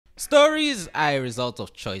Stories are a result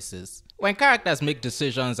of choices. When characters make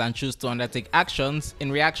decisions and choose to undertake actions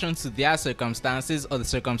in reaction to their circumstances or the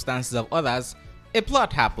circumstances of others, a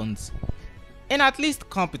plot happens. In at least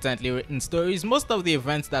competently written stories, most of the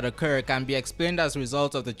events that occur can be explained as a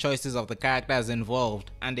result of the choices of the characters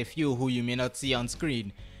involved and a few who you may not see on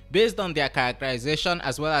screen, based on their characterization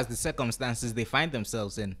as well as the circumstances they find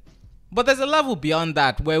themselves in. But there's a level beyond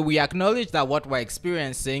that where we acknowledge that what we're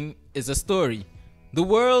experiencing is a story. The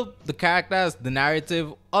world, the characters, the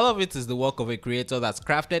narrative, all of it is the work of a creator that's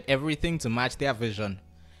crafted everything to match their vision.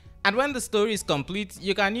 And when the story is complete,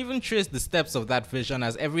 you can even trace the steps of that vision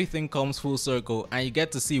as everything comes full circle and you get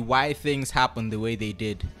to see why things happen the way they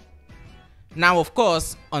did. Now of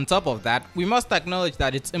course, on top of that, we must acknowledge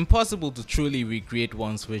that it's impossible to truly recreate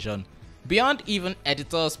one's vision. Beyond even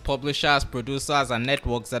editors, publishers, producers and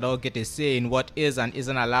networks that all get a say in what is and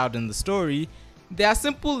isn't allowed in the story, there are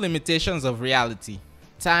simple limitations of reality.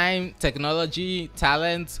 Time, technology,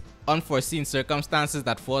 talent, unforeseen circumstances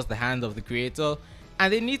that force the hand of the creator,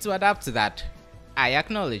 and they need to adapt to that. I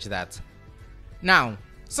acknowledge that. Now,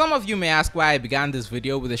 some of you may ask why I began this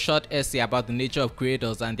video with a short essay about the nature of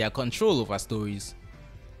creators and their control over stories.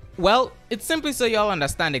 Well, it's simply so y'all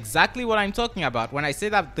understand exactly what I'm talking about when I say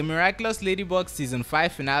that the Miraculous Ladybug Season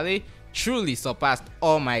 5 finale truly surpassed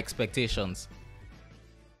all my expectations.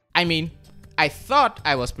 I mean, I thought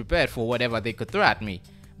I was prepared for whatever they could throw at me,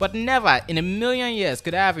 but never in a million years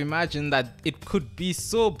could I have imagined that it could be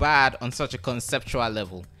so bad on such a conceptual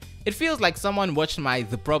level. It feels like someone watched my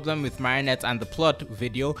The Problem with Marinette and the Plot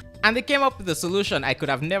video and they came up with a solution I could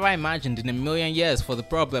have never imagined in a million years for the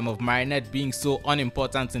problem of Marinette being so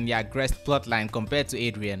unimportant in the Agreste plotline compared to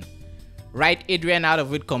Adrien. Write Adrien out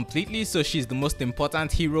of it completely so she's the most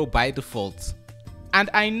important hero by default.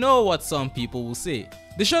 And I know what some people will say.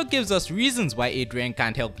 The show gives us reasons why Adrien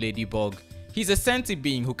can't help Ladybug. He's a sentient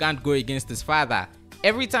being who can't go against his father.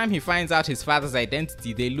 Every time he finds out his father's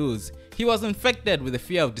identity, they lose. He was infected with the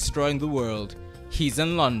fear of destroying the world. He's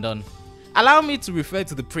in London. Allow me to refer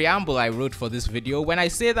to the preamble I wrote for this video when I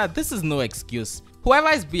say that this is no excuse. Whoever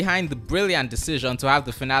is behind the brilliant decision to have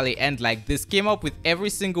the finale end like this came up with every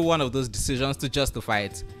single one of those decisions to justify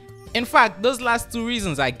it. In fact, those last two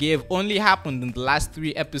reasons I gave only happened in the last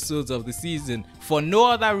 3 episodes of the season for no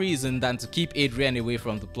other reason than to keep Adrien away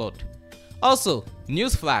from the plot. Also,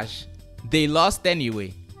 newsflash, they lost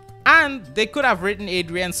anyway. And they could have written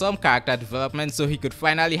Adrien some character development so he could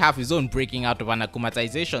finally have his own breaking out of an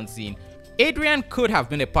akumatization scene. Adrien could have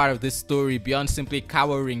been a part of this story beyond simply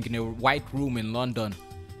cowering in a white room in London.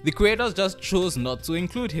 The creators just chose not to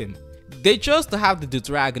include him. They chose to have the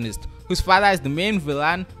Protagonist, whose father is the main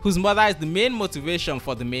villain, whose mother is the main motivation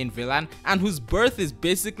for the main villain, and whose birth is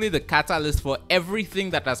basically the catalyst for everything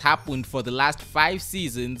that has happened for the last 5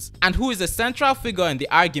 seasons, and who is a central figure in the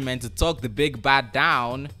argument to talk the big bad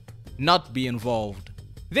down, not be involved.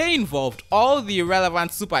 They involved all the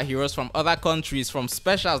irrelevant superheroes from other countries from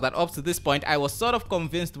specials that up to this point I was sort of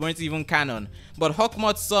convinced weren't even canon, but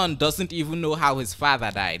Hawkmoth's son doesn't even know how his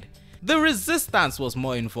father died. The Resistance was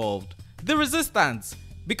more involved. The Resistance!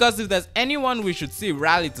 Because if there's anyone we should see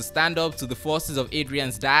rally to stand up to the forces of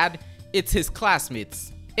Adrien's dad, it's his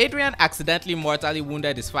classmates. Adrien accidentally mortally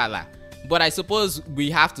wounded his father, but I suppose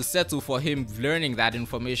we have to settle for him learning that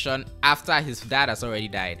information after his dad has already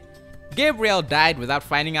died. Gabriel died without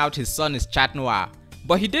finding out his son is Chat Noir,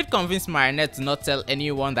 but he did convince Marinette to not tell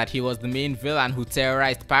anyone that he was the main villain who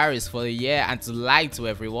terrorized Paris for a year and to lie to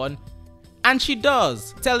everyone. And she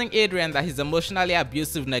does, telling Adrien that his emotionally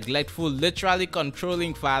abusive, neglectful, literally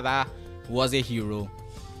controlling father was a hero.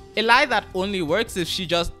 A lie that only works if she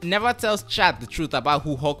just never tells Chat the truth about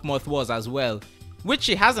who Hawkmoth was as well, which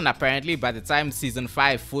she hasn't apparently by the time season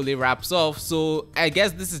 5 fully wraps off, so I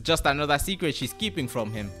guess this is just another secret she's keeping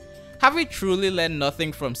from him. Have we truly learned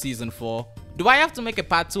nothing from season 4? Do I have to make a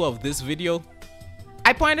part 2 of this video?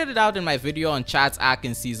 I pointed it out in my video on Chat's arc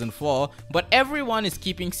in season 4, but everyone is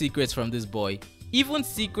keeping secrets from this boy, even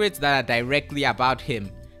secrets that are directly about him.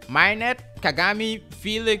 Marinette, Kagami,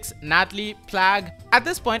 Felix, Natalie, Plague. At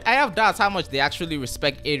this point, I have doubts how much they actually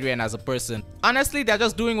respect Adrien as a person. Honestly, they're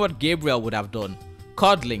just doing what Gabriel would have done,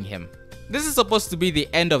 coddling him. This is supposed to be the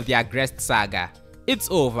end of the Agreste saga. It's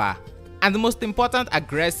over. And the most important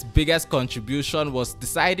Agreste's biggest contribution was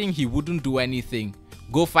deciding he wouldn't do anything,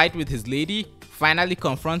 go fight with his lady, finally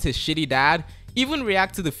confront his shitty dad, even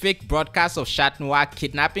react to the fake broadcast of Chat Noir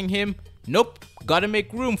kidnapping him. Nope, gotta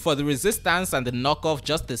make room for the Resistance and the knockoff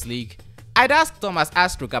Justice League. I'd asked Thomas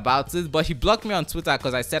Astruc about it, but he blocked me on Twitter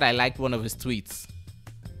because I said I liked one of his tweets.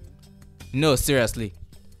 No, seriously.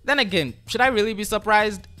 Then again, should I really be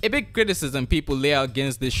surprised? A big criticism people lay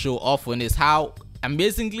against this show often is how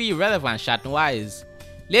amazingly irrelevant Chat Noir is.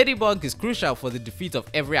 Ladybug is crucial for the defeat of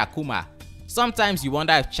every Akuma. Sometimes you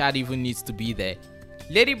wonder if Chat even needs to be there.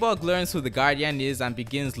 Ladybug learns who the Guardian is and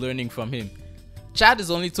begins learning from him. Chat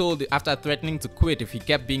is only told after threatening to quit if he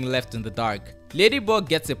kept being left in the dark. Ladybug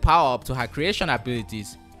gets a power-up to her creation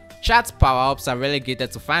abilities. Chat's power-ups are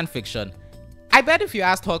relegated to fanfiction. I bet if you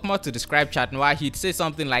asked Hawkmoth to describe Chat Noir, he'd say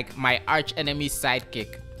something like my arch-enemy's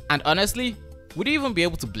sidekick. And honestly, would you even be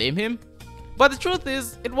able to blame him? But the truth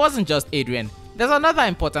is, it wasn't just Adrien. There's another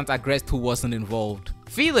important Agreste who wasn't involved.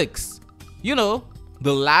 Felix. You know,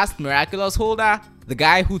 the last Miraculous holder, the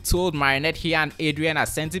guy who told Marinette he and Adrien are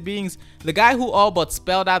sentient beings, the guy who all but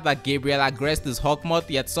spelled out that Gabriel Agreste is Hawkmoth,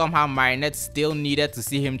 yet somehow Marinette still needed to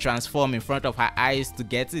see him transform in front of her eyes to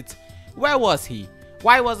get it. Where was he?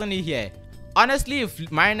 Why wasn't he here? Honestly,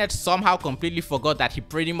 if Marinette somehow completely forgot that he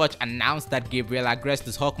pretty much announced that Gabriel Agreste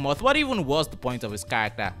is Hawkmoth, what even was the point of his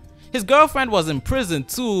character? His girlfriend was in prison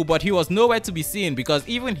too, but he was nowhere to be seen because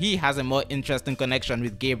even he has a more interesting connection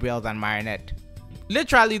with Gabriel than Marinette.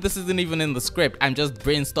 Literally, this isn't even in the script, I'm just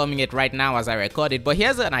brainstorming it right now as I record it, but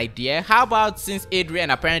here's an idea. How about, since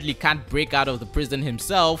Adrien apparently can't break out of the prison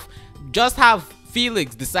himself, just have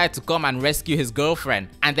Felix decide to come and rescue his girlfriend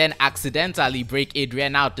and then accidentally break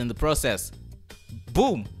Adrien out in the process.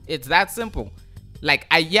 Boom, it's that simple. Like,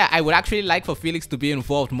 I would actually like for Felix to be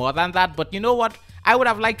involved more than that, but you know what? I would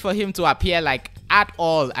have liked for him to appear like at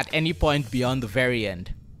all at any point beyond the very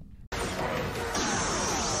end.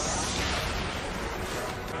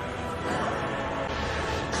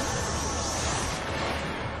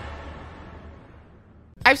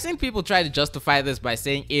 I've seen people try to justify this by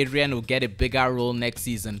saying Adrien will get a bigger role next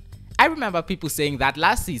season. I remember people saying that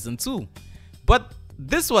last season too. But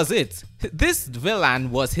this was it. This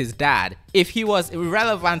villain was his dad. If he was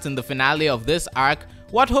irrelevant in the finale of this arc,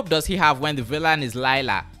 what hope does he have when the villain is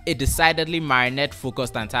Lila, a decidedly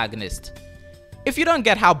Marinette-focused antagonist? If you don't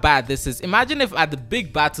get how bad this is, imagine if at the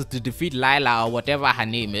big battle to defeat Lila or whatever her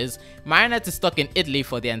name is, Marinette is stuck in Italy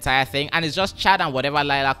for the entire thing and it's just Chat and whatever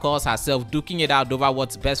Lila calls herself duking it out over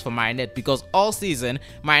what's best for Marinette, because all season,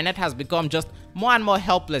 Marinette has become just more and more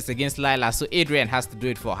helpless against Lila, so Adrien has to do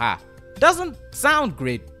it for her. Doesn't sound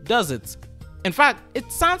great, does it? In fact,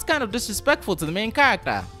 it sounds kind of disrespectful to the main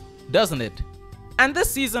character, doesn't it? And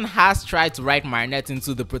this season has tried to write Marinette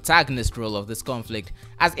into the protagonist role of this conflict.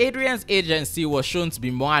 As Adrien's agency was shown to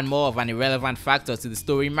be more and more of an irrelevant factor to the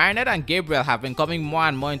story, Marinette and Gabriel have been coming more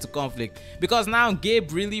and more into conflict, because now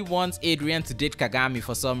Gabe really wants Adrien to date Kagami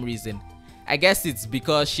for some reason. I guess it's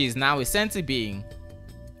because she's now a sentient being.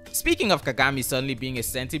 Speaking of Kagami suddenly being a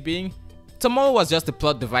sentient being, Tomo was just a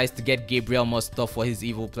plot device to get Gabriel more stuff for his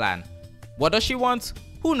evil plan. What does she want?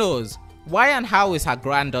 Who knows? Why and how is her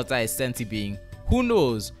granddaughter a sentient being? Who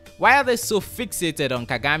knows? Why are they so fixated on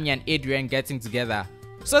Kagami and Adrien getting together?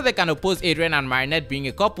 So they can oppose Adrien and Marinette being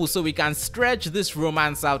a couple so we can stretch this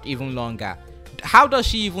romance out even longer. How does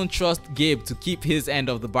she even trust Gabe to keep his end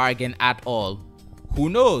of the bargain at all? Who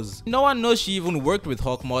knows? No one knows she even worked with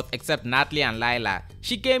Hawkmoth except Natalie and Lila.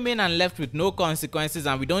 She came in and left with no consequences,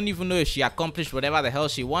 and we don't even know if she accomplished whatever the hell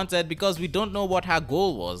she wanted because we don't know what her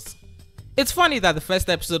goal was. It's funny that the first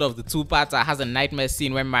episode of the two-parter has a nightmare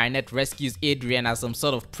scene where Marinette rescues Adrien as some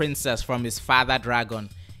sort of princess from his father dragon.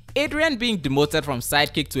 Adrien being demoted from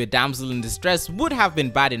sidekick to a damsel in distress would have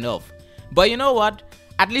been bad enough. But you know what?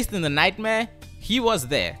 At least in the nightmare, he was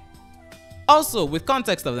there. Also, with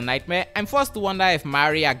context of the nightmare, I'm forced to wonder if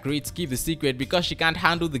Mari agreed to keep the secret because she can't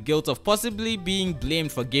handle the guilt of possibly being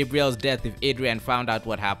blamed for Gabriel's death if Adrien found out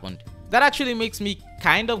what happened. That actually makes me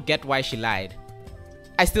kind of get why she lied.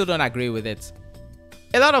 I still don't agree with it.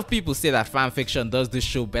 A lot of people say that fanfiction does this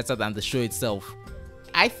show better than the show itself.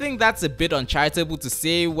 I think that's a bit uncharitable to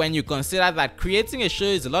say when you consider that creating a show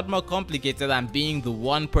is a lot more complicated than being the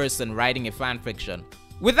one person writing a fanfiction.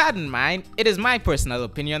 With that in mind, it is my personal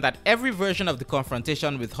opinion that every version of the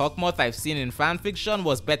confrontation with Hawkmoth I've seen in fanfiction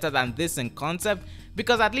was better than this in concept,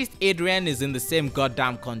 because at least Adrien is in the same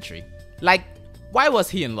goddamn country. Like, why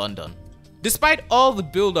was he in London? Despite all the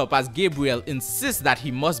build-up as Gabriel insists that he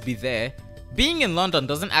must be there, being in London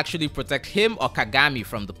doesn't actually protect him or Kagami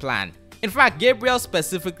from the plan. In fact, Gabriel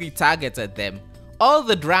specifically targeted them. All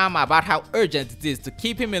the drama about how urgent it is to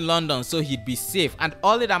keep him in London so he'd be safe, and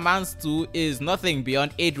all it amounts to is nothing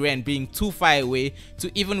beyond Adrien being too far away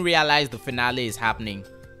to even realize the finale is happening.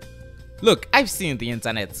 Look, I've seen the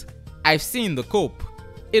internet. I've seen the cope.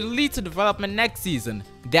 It'll lead to development next season.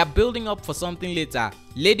 They're building up for something later.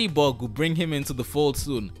 Ladybug will bring him into the fold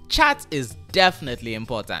soon. Chat is definitely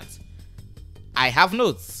important. I have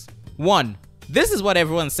notes. 1. This is what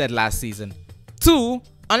everyone said last season. 2.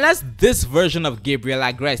 Unless this version of Gabriel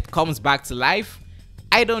Agreste comes back to life,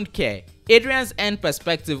 I don't care. Adrien's end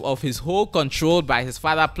perspective of his whole controlled by his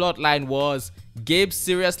father plotline was Gabe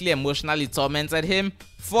seriously emotionally tormented him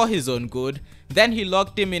for his own good, then he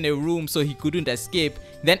locked him in a room so he couldn't escape,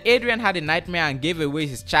 then Adrien had a nightmare and gave away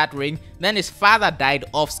his chat ring, then his father died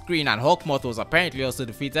off screen and Hawkmoth was apparently also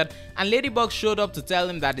defeated, and Ladybug showed up to tell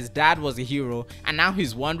him that his dad was a hero and now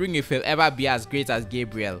he's wondering if he'll ever be as great as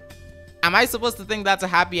Gabriel. Am I supposed to think that's a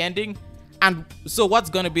happy ending? And so what's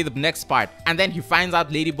gonna be the next part? And then he finds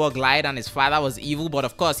out Ladybug lied and his father was evil, but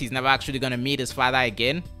of course he's never actually gonna meet his father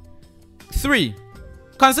again. 3.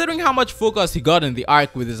 Considering how much focus he got in the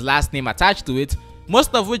arc with his last name attached to it,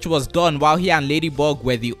 most of which was done while he and Ladybug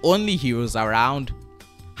were the only heroes around,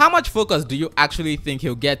 how much focus do you actually think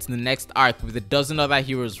he'll get in the next arc with a dozen other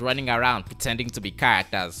heroes running around pretending to be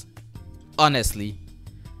characters? Honestly,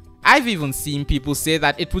 I've even seen people say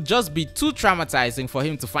that it would just be too traumatizing for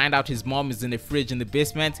him to find out his mom is in a fridge in the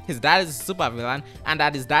basement, his dad is a supervillain, and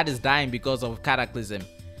that his dad is dying because of cataclysm.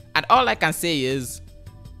 And all I can say is,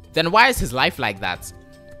 then why is his life like that?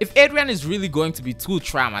 If Adrien is really going to be too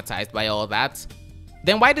traumatized by all that,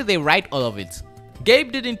 then why did they write all of it?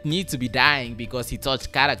 Gabe didn't need to be dying because he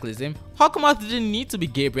touched Cataclysm, Hawkmoth didn't need to be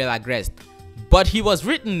Gabriel Agreste, but he was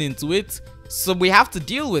written into it, so we have to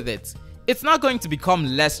deal with it. It's not going to become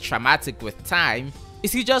less traumatic with time.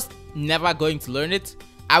 Is he just never going to learn it?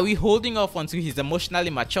 Are we holding off until he's emotionally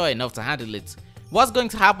mature enough to handle it? What's going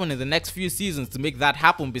to happen in the next few seasons to make that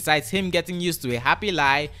happen besides him getting used to a happy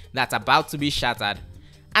lie that's about to be shattered?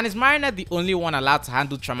 And is Marinette the only one allowed to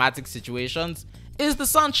handle traumatic situations? Is the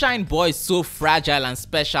Sunshine Boy so fragile and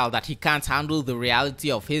special that he can't handle the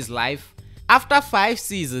reality of his life? After 5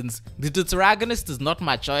 seasons, the Protagonist is not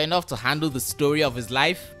mature enough to handle the story of his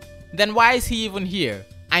life? Then why is he even here?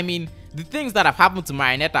 I mean, the things that have happened to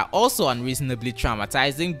Marinette are also unreasonably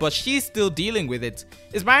traumatizing, but she's still dealing with it.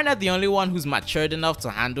 Is Marinette the only one who's matured enough to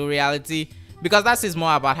handle reality? Because that says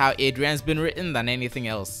more about how Adrien's been written than anything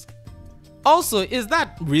else. Also, is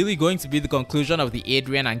that really going to be the conclusion of the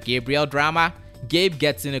Adrien and Gabriel drama? Gabe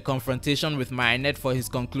gets in a confrontation with Marinette for his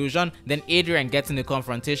conclusion, then Adrien gets in a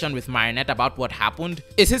confrontation with Marinette about what happened.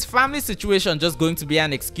 Is his family situation just going to be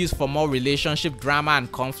an excuse for more relationship drama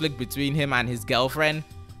and conflict between him and his girlfriend?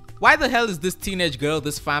 Why the hell is this teenage girl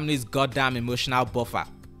this family's goddamn emotional buffer?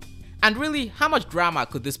 And really, how much drama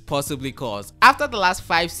could this possibly cause? After the last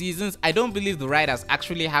 5 seasons, I don't believe the writers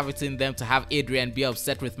actually have it in them to have Adrien be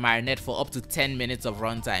upset with Marinette for up to 10 minutes of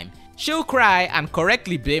runtime. She'll cry and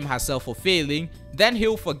correctly blame herself for failing, then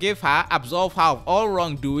he'll forgive her, absolve her of all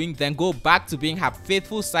wrongdoing, then go back to being her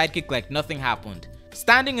faithful sidekick like nothing happened,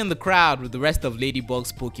 standing in the crowd with the rest of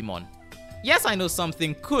Ladybug's Pokemon. Yes, I know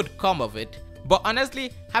something could come of it, but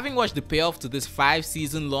honestly, having watched the payoff to this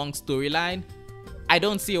 5-season long storyline, I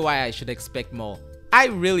don't see why I should expect more. I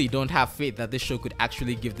really don't have faith that this show could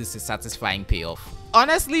actually give this a satisfying payoff.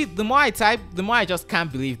 Honestly, the more I type, the more I just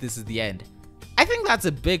can't believe this is the end. I think that's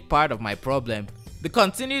a big part of my problem. The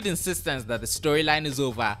continued insistence that the storyline is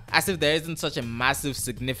over, as if there isn't such a massive,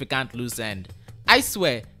 significant loose end. I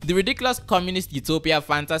swear, the ridiculous communist utopia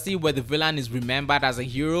fantasy where the villain is remembered as a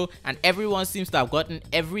hero and everyone seems to have gotten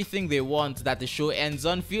everything they want that the show ends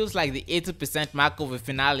on feels like the 80% mark of a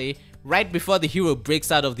finale right before the hero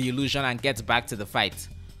breaks out of the illusion and gets back to the fight.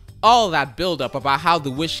 All that build up about how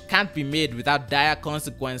the wish can't be made without dire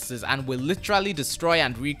consequences and will literally destroy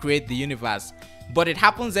and recreate the universe, but it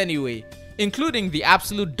happens anyway, including the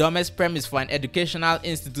absolute dumbest premise for an educational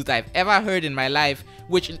institute I've ever heard in my life,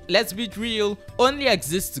 which, let's be real, only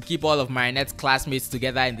exists to keep all of Marinette's classmates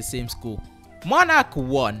together in the same school. Monarch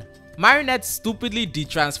 1. Marinette stupidly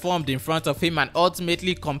detransformed in front of him and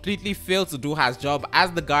ultimately completely failed to do her job as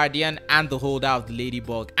the guardian and the holder of the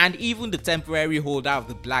Ladybug, and even the temporary holder of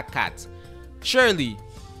the Black Cat. Surely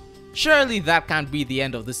that can't be the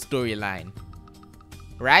end of the storyline,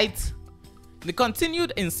 right? The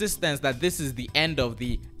continued insistence that this is the end of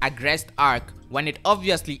the Agreste arc, when it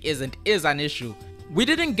obviously isn't, is an issue. We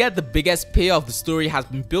didn't get the biggest payoff the story has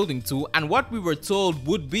been building to, and what we were told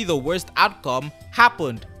would be the worst outcome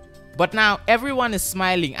happened. But now everyone is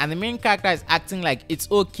smiling and the main character is acting like it's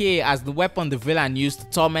okay as the weapon the villain used to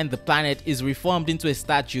torment the planet is reformed into a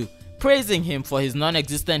statue, praising him for his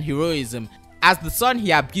non-existent heroism. As the son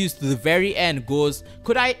he abused to the very end goes,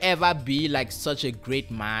 could I ever be like such a great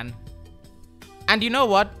man? And you know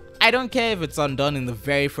what? I don't care if it's undone in the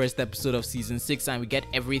very first episode of season 6 and we get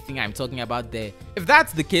everything I'm talking about there. If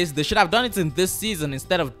that's the case, they should have done it in this season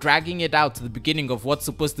instead of dragging it out to the beginning of what's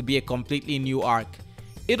supposed to be a completely new arc.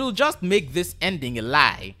 It'll just make this ending a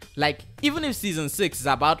lie. Like, even if season 6 is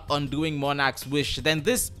about undoing Monarch's wish, then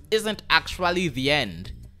this isn't actually the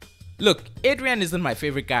end. Look, Adrien isn't my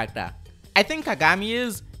favorite character. I think Kagami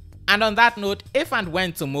is. And on that note, if and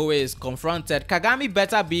when Tomoe is confronted, Kagami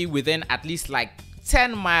better be within at least like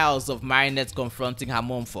 10 miles of Marinette confronting her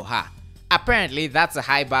mom for her. Apparently, that's a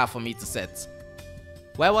high bar for me to set.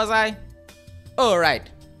 Where was I? Oh right,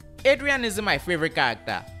 Adrien isn't my favorite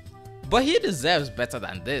character, but he deserves better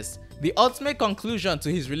than this. The ultimate conclusion to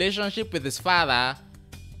his relationship with his father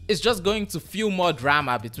is just going to fuel more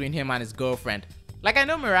drama between him and his girlfriend. Like, I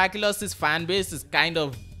know Miraculous's fanbase is kind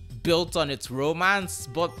of built on its romance,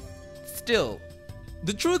 but still.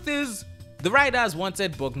 The truth is, the writers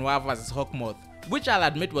wanted Bug Noir vs Hawkmoth, which I'll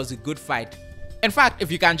admit was a good fight. In fact,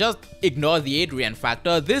 if you can just ignore the Adrien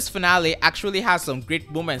factor, this finale actually has some great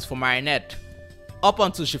moments for Marinette. Up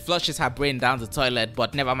until she flushes her brain down the toilet,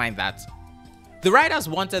 but never mind that. The writers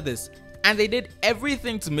wanted this, and they did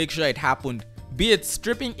everything to make sure it happened, be it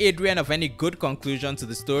stripping Adrien of any good conclusion to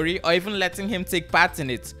the story or even letting him take part in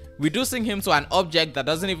it, reducing him to an object that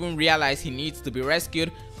doesn't even realize he needs to be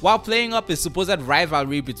rescued, while playing up a supposed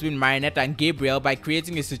rivalry between Marinette and Gabriel by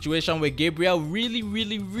creating a situation where Gabriel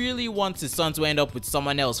really wants his son to end up with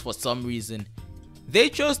someone else for some reason. They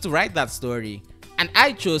chose to write that story, and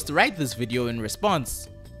I chose to write this video in response.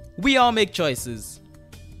 We all make choices.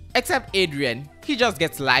 Except Adrien, he just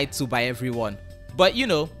gets lied to by everyone. But you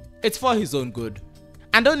know, it's for his own good.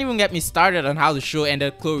 And don't even get me started on how the show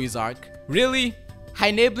ended Chloe's arc. Really? Her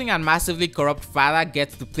enabling and massively corrupt father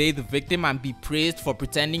gets to play the victim and be praised for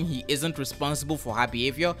pretending he isn't responsible for her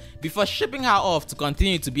behavior before shipping her off to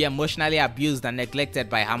continue to be emotionally abused and neglected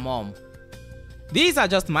by her mom. These are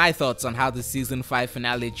just my thoughts on how the season 5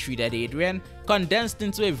 finale treated Adrien, condensed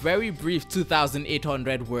into a very brief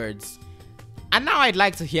 2,800 words. And now I'd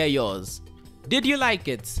like to hear yours. Did you like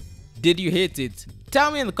it? Did you hate it?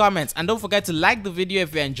 Tell me in the comments, and don't forget to like the video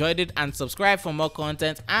if you enjoyed it and subscribe for more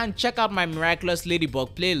content, and check out my Miraculous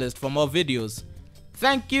Ladybug playlist for more videos.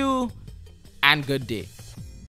 Thank you and good day.